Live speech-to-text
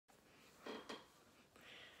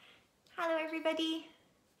everybody.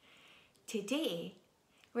 Today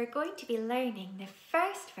we're going to be learning the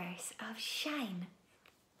first verse of Shine.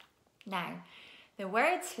 Now, the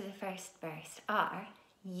words for the first verse are: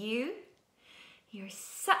 you're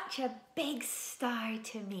such a big star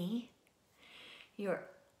to me. You're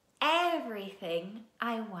everything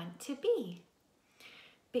I want to be.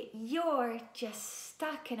 But you're just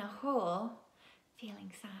stuck in a hole,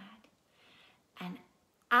 feeling sad. And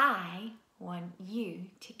I want you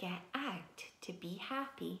to get out, to be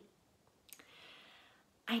happy.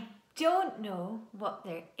 I don't know what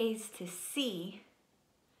there is to see,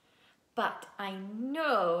 but I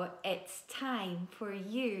know it's time for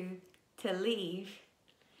you to leave.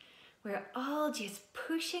 We're all just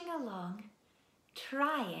pushing along,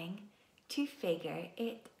 trying to figure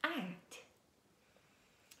it out.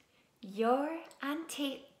 Your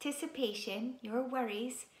anticipation, your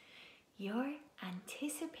worries, your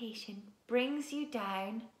anticipation brings you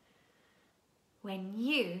down when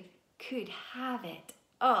you could have it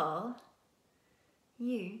all.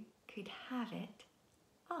 You could have it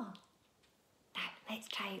all. Now, let's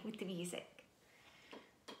try it with the music.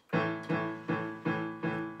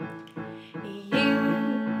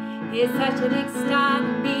 You're such a big star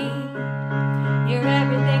to me. You're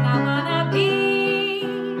everything I wanna